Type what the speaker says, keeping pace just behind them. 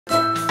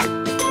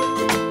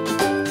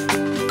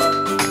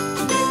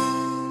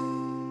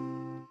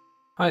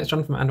Hi, it's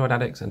John from Android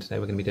Addicts, and today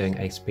we're going to be doing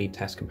a speed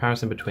test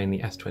comparison between the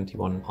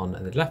S21 on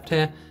the left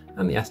here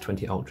and the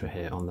S20 Ultra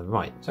here on the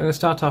right. So I'm going to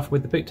start off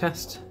with the boot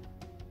test.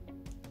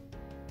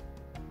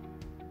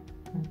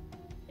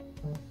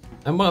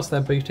 And whilst they're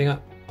booting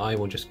up, I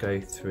will just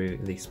go through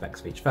the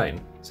specs of each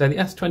phone. So the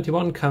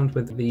S21 comes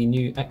with the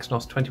new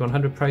Exynos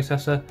 2100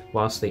 processor,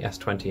 whilst the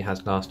S20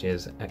 has last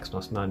year's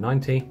Exynos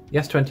 990. The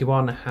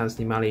S21 has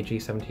the Mali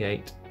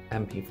G78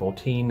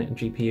 MP14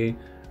 GPU,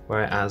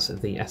 whereas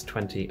the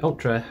S20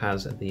 Ultra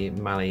has the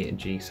Mali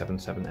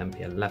G77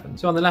 MP11.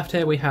 So on the left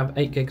here we have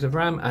 8 gigs of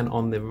RAM, and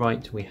on the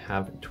right we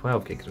have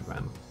 12 gigs of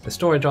RAM. The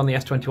storage on the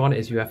S21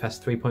 is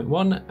UFS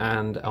 3.1,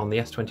 and on the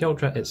S20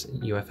 Ultra it's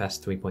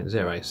UFS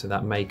 3.0, so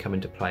that may come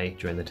into play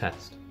during the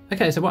test.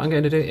 Okay, so what I'm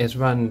going to do is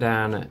run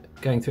down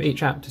going through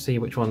each app to see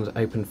which one's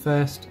open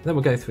first, then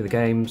we'll go through the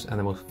games, and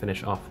then we'll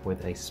finish off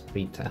with a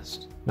speed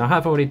test. Now I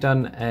have already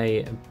done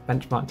a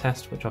benchmark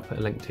test, which I'll put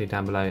a link to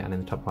down below and in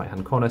the top right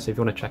hand corner, so if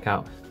you want to check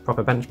out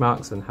proper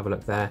benchmarks then have a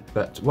look there.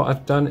 But what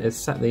I've done is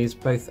set these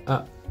both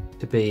up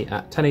to be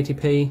at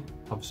 1080p,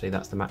 obviously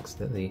that's the max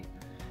that the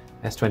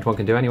S21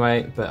 can do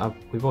anyway, but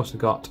we've also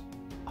got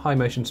high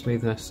motion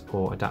smoothness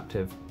or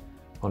adaptive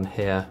on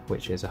here,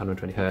 which is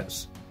 120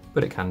 Hz.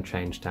 But it can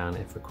change down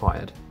if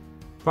required.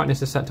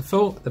 Brightness is set to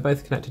full. They're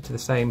both connected to the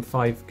same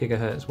 5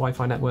 GHz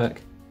Wi-Fi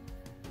network.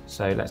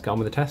 So let's get on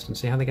with the test and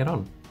see how they get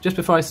on. Just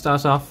before I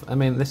start off, I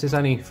mean, this is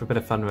only for a bit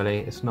of fun really.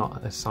 It's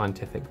not a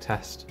scientific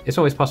test. It's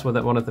always possible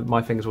that one of my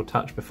fingers will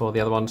touch before the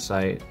other one,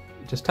 so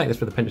just take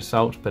this with a pinch of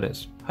salt, but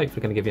it's hopefully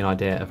going to give you an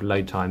idea of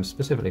load times,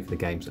 specifically for the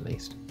games at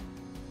least.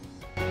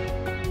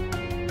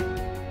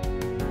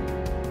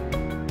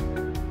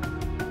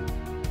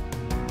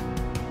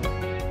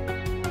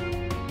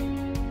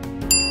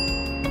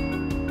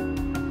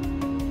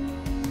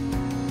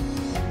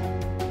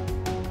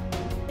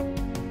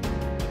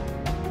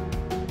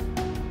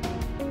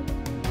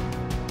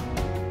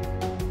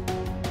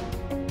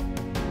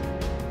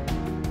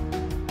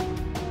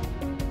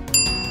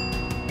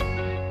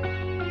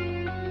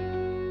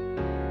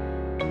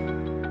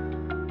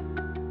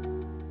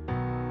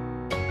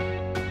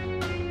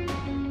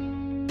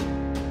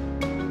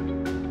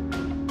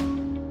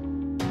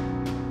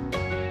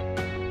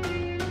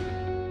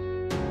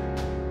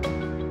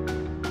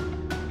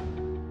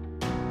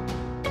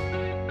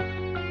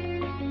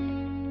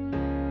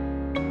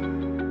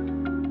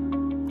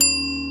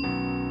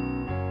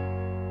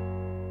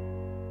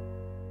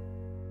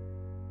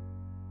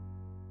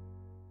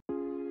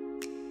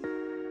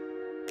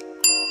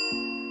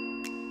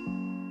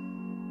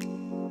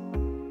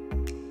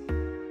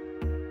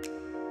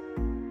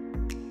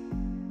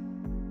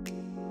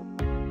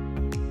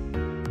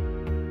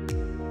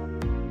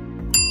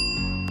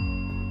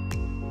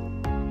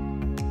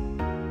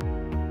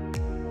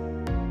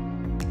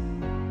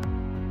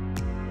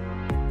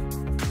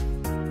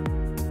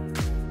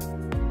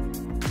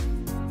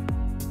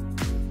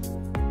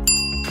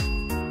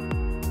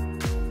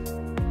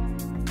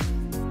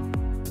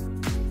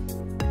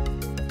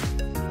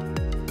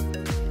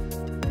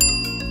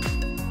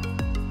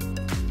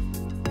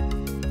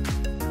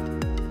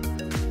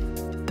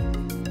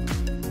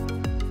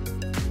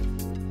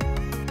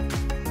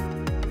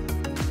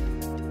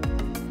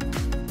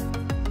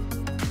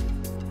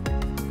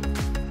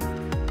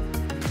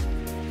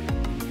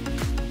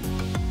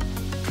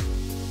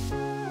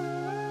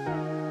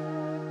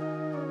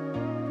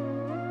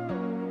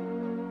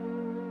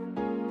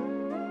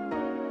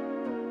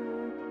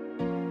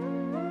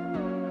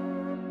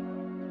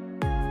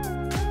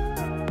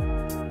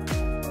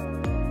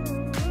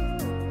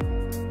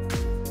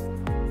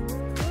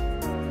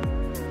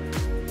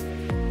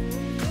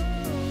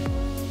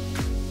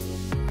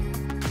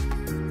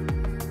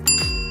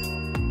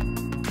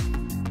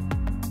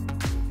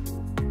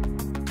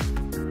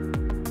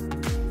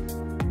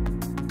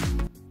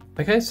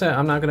 Okay, so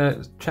I'm now going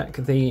to check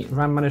the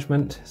RAM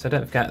management. So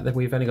don't forget that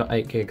we've only got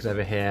 8 gigs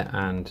over here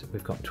and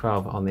we've got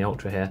 12 on the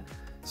Ultra here.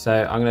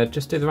 So I'm going to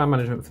just do the RAM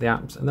management for the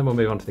apps, and then we'll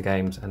move on to the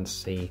games and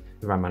see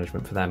the RAM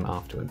management for them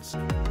afterwards.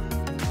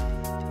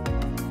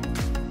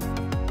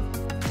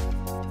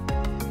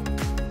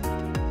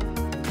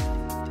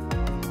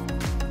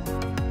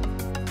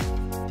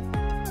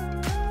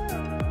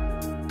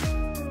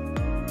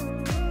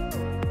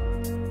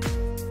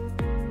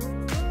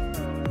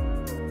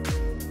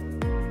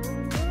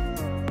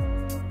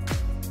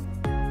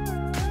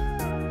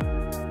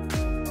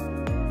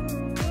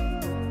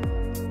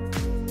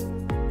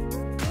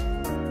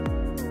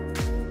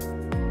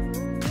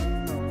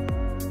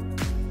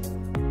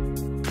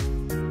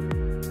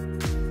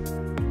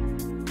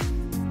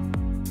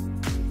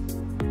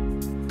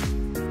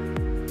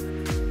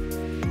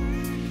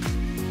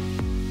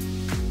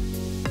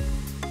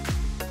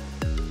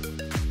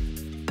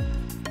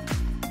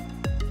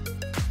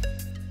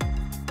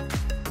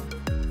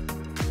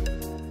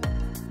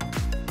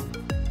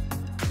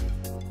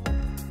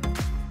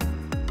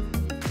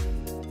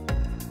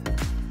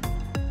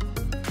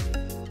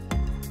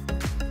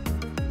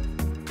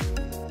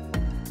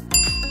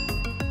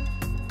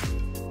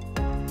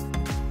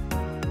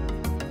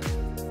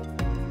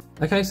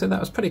 Okay, so that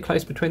was pretty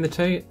close between the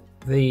two.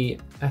 The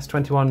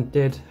S21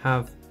 did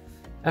have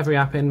every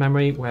app in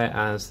memory,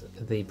 whereas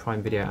the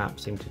Prime Video app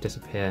seemed to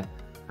disappear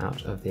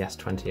out of the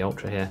S20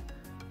 Ultra here.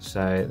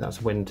 So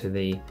that's a win to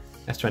the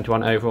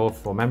S21 overall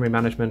for memory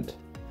management.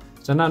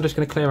 So now I'm just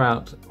going to clear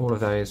out all of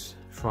those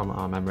from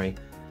our memory,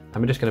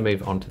 and we're just going to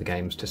move on to the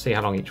games to see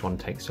how long each one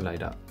takes to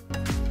load up.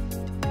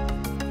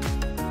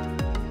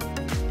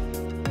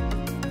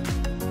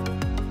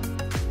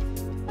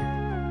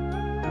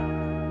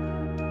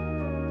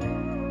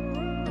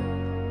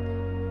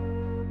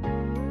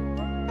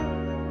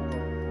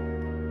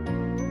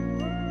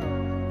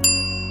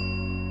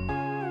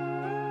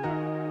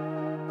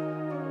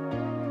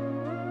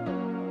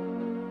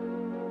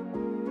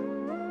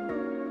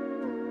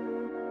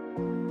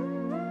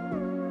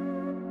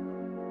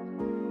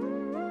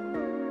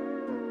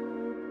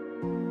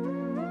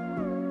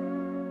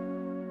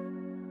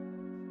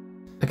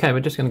 Okay, we're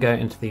just going to go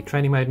into the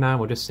training mode now.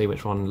 We'll just see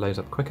which one loads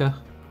up quicker.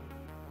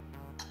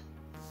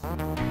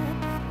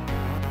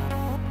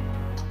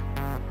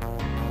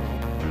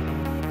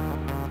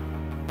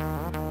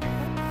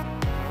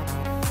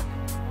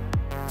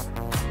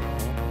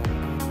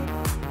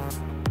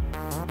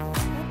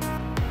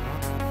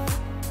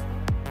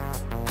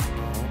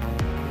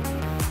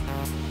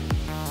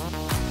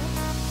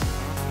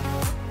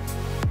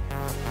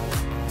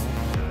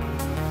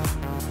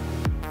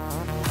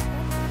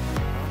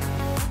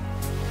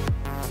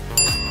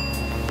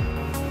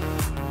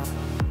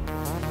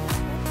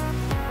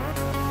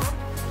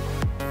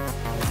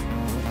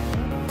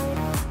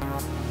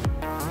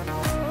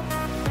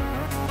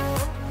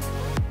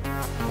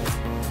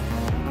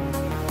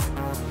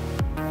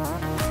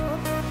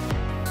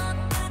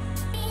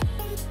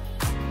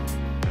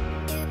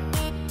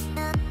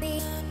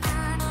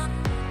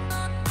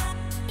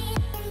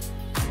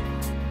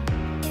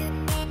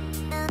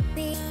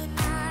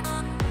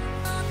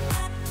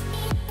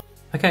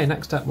 Okay,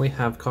 next up we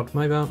have COD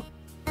Mobile.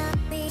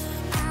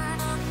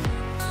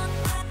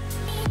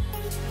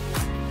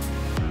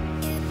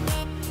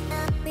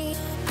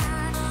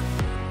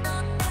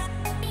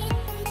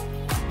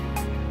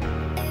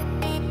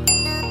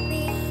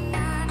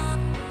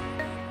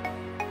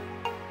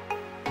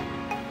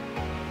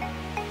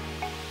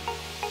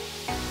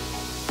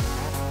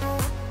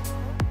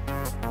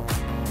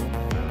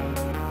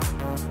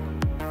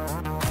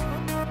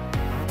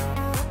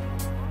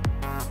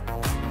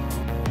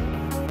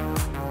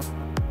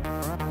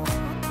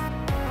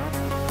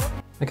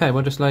 Okay,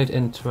 we'll just load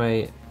into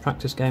a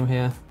practice game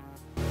here.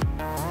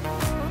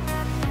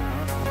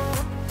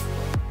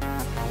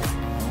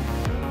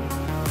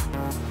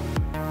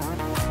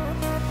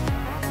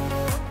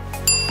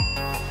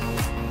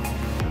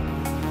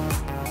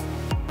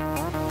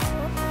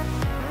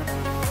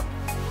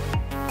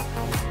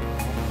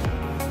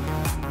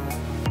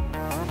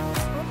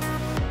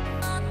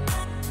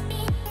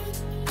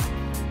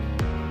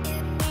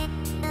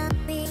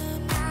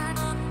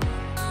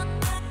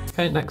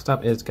 Okay, next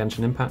up is Genshin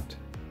Impact.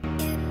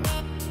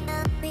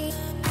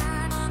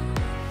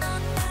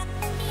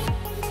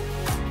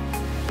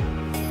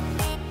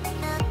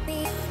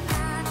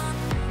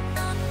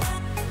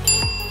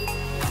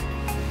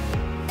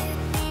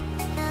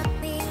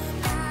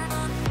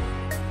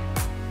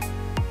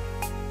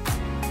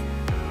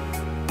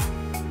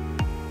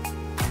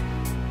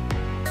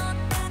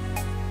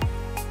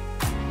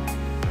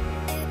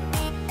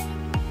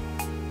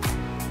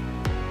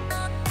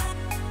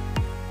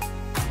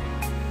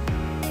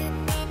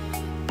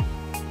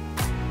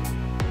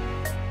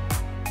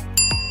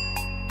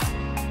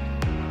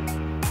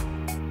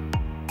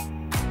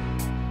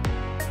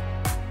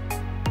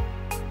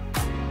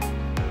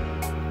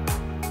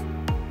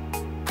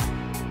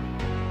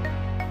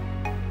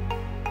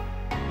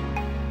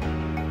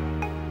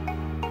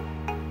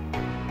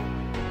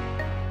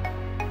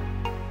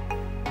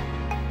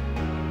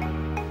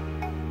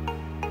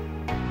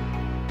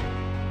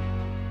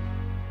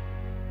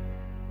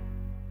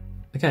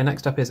 Okay,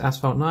 next up is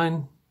Asphalt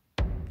 9.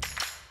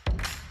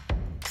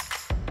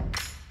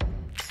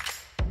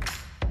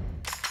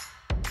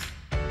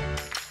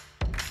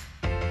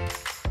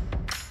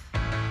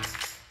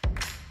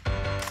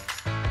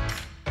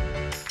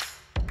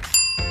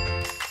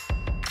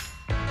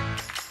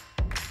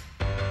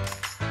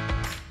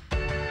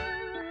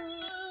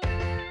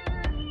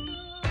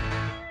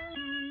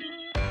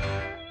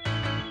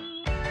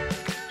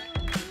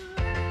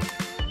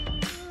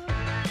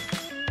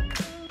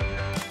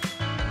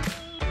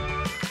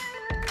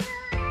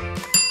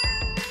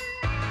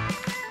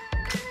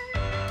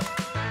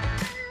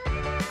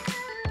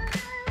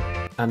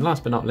 And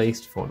last but not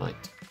least,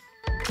 Fortnite.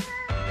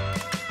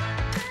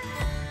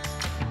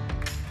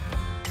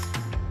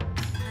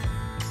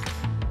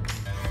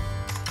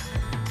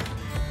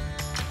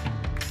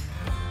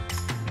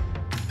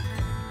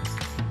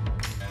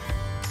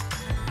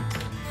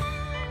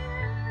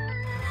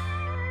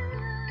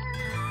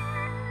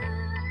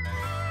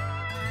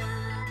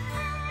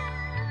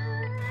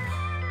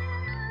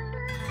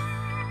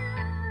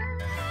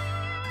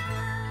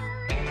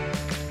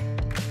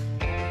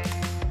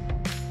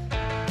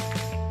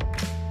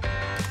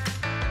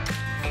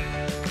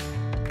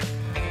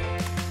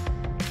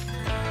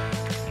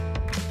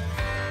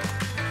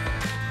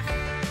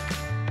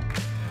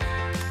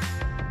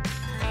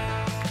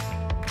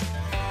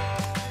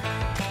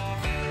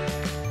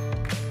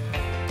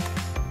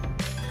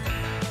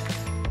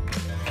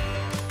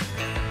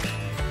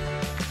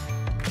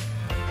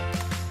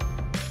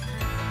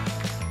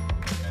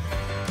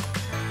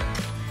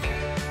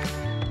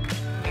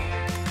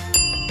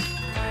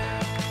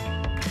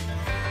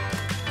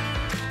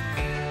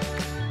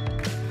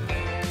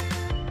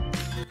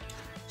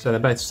 So they're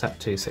both set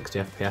to 60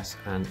 FPS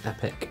and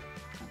epic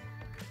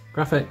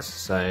graphics,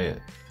 so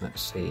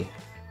let's see.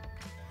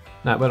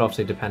 Now it will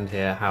obviously depend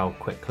here how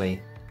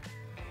quickly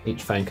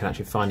each phone can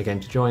actually find a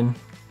game to join.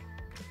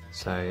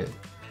 So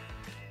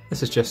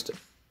this is just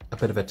a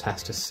bit of a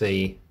test to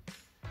see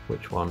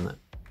which one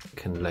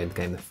can load the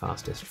game the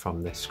fastest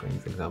from this screen,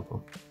 for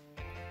example.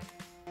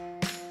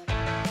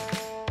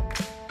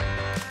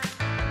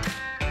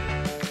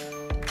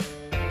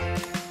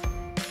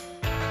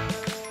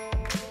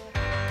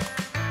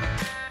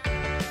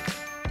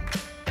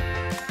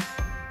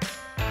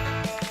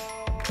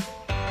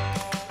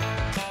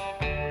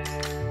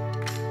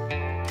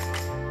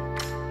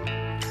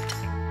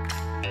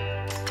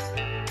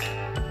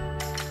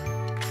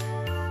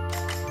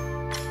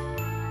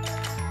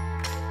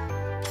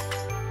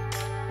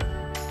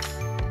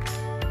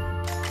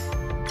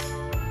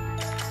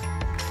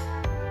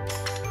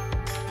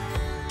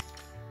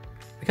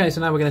 Okay, so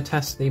now we're going to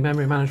test the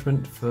memory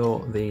management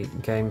for the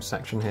game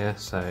section here.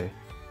 So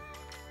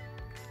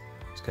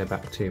let's go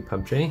back to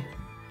PUBG.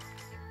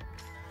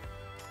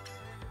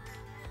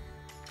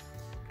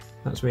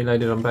 That's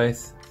reloaded on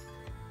both.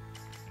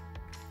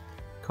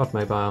 COD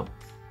Mobile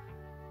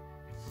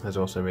has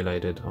also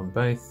reloaded on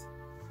both.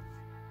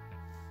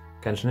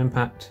 Genshin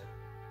Impact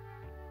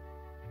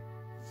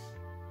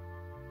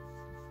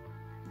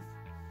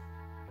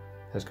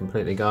has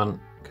completely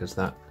gone because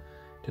that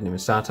didn't even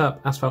start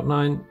up. Asphalt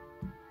 9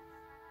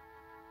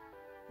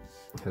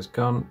 has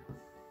gone,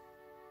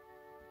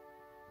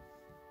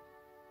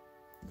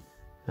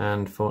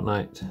 and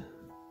Fortnite.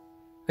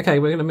 Okay,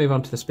 we're going to move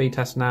on to the speed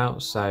test now,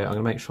 so I'm going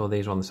to make sure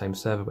these are on the same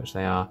server, which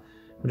they are.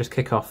 We'll just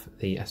kick off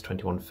the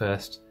S21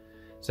 first.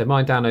 So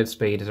my download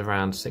speed is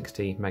around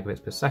 60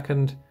 megabits per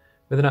second,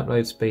 with an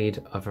upload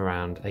speed of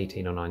around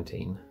 18 or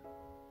 19.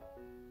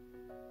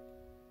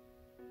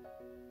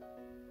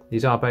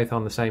 These are both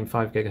on the same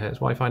 5 GHz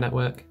Wi-Fi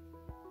network.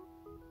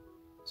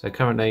 So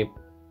currently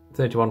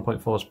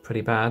 31.4 is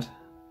pretty bad.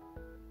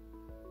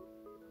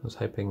 I was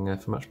hoping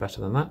for much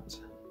better than that. So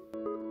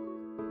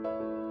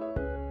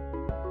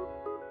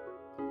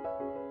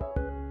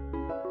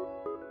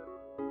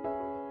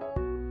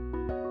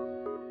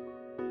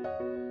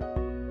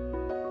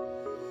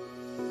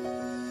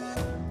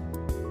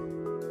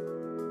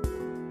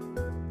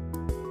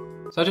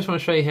I just want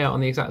to show you here on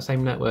the exact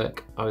same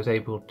network, I was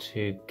able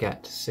to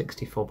get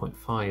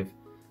 64.5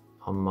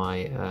 on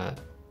my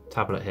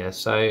tablet here.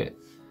 So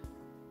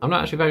I'm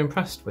not actually very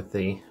impressed with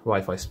the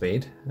Wi-Fi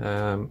speed.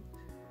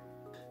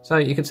 So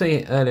you can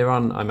see earlier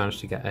on I managed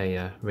to get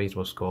a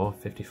reasonable score,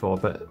 54,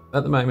 but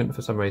at the moment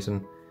for some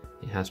reason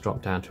it has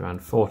dropped down to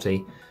around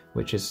 40,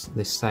 which is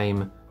the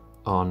same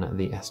on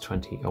the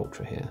S20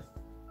 Ultra here.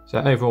 So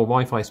overall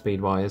Wi-Fi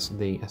speed wise,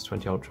 the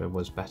S20 Ultra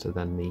was better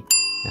than the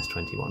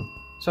S21.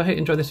 So I hope you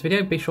enjoyed this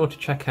video. Be sure to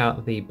check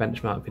out the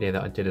benchmark video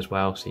that I did as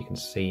well, so you can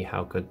see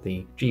how good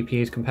the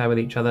GPUs compare with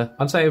each other.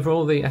 I'd say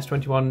overall the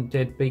S21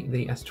 did beat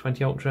the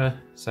S20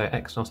 Ultra, so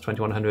Exynos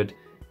 2100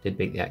 did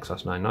beat the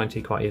Exynos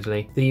 990 quite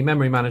easily. The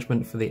memory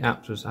management for the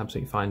apps was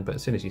absolutely fine, but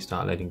as soon as you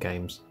start loading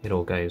games, it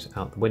all goes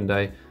out the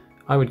window.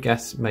 I would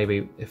guess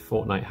maybe if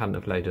Fortnite hadn't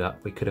have loaded up,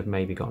 we could have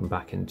maybe gotten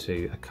back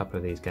into a couple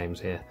of these games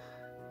here,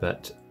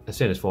 but as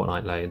soon as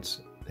Fortnite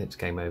loads, it's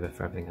game over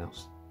for everything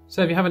else.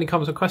 So if you have any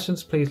comments or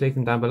questions, please leave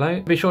them down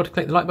below. Be sure to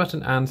click the like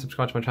button and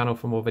subscribe to my channel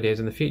for more videos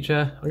in the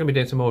future. I'm going to be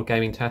doing some more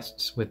gaming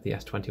tests with the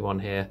S21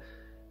 here,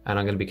 and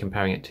I'm going to be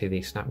comparing it to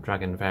the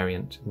Snapdragon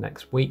variant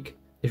next week.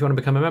 If you want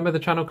to become a member of the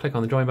channel, click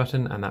on the join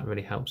button, and that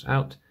really helps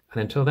out.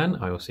 And until then,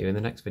 I will see you in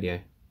the next video.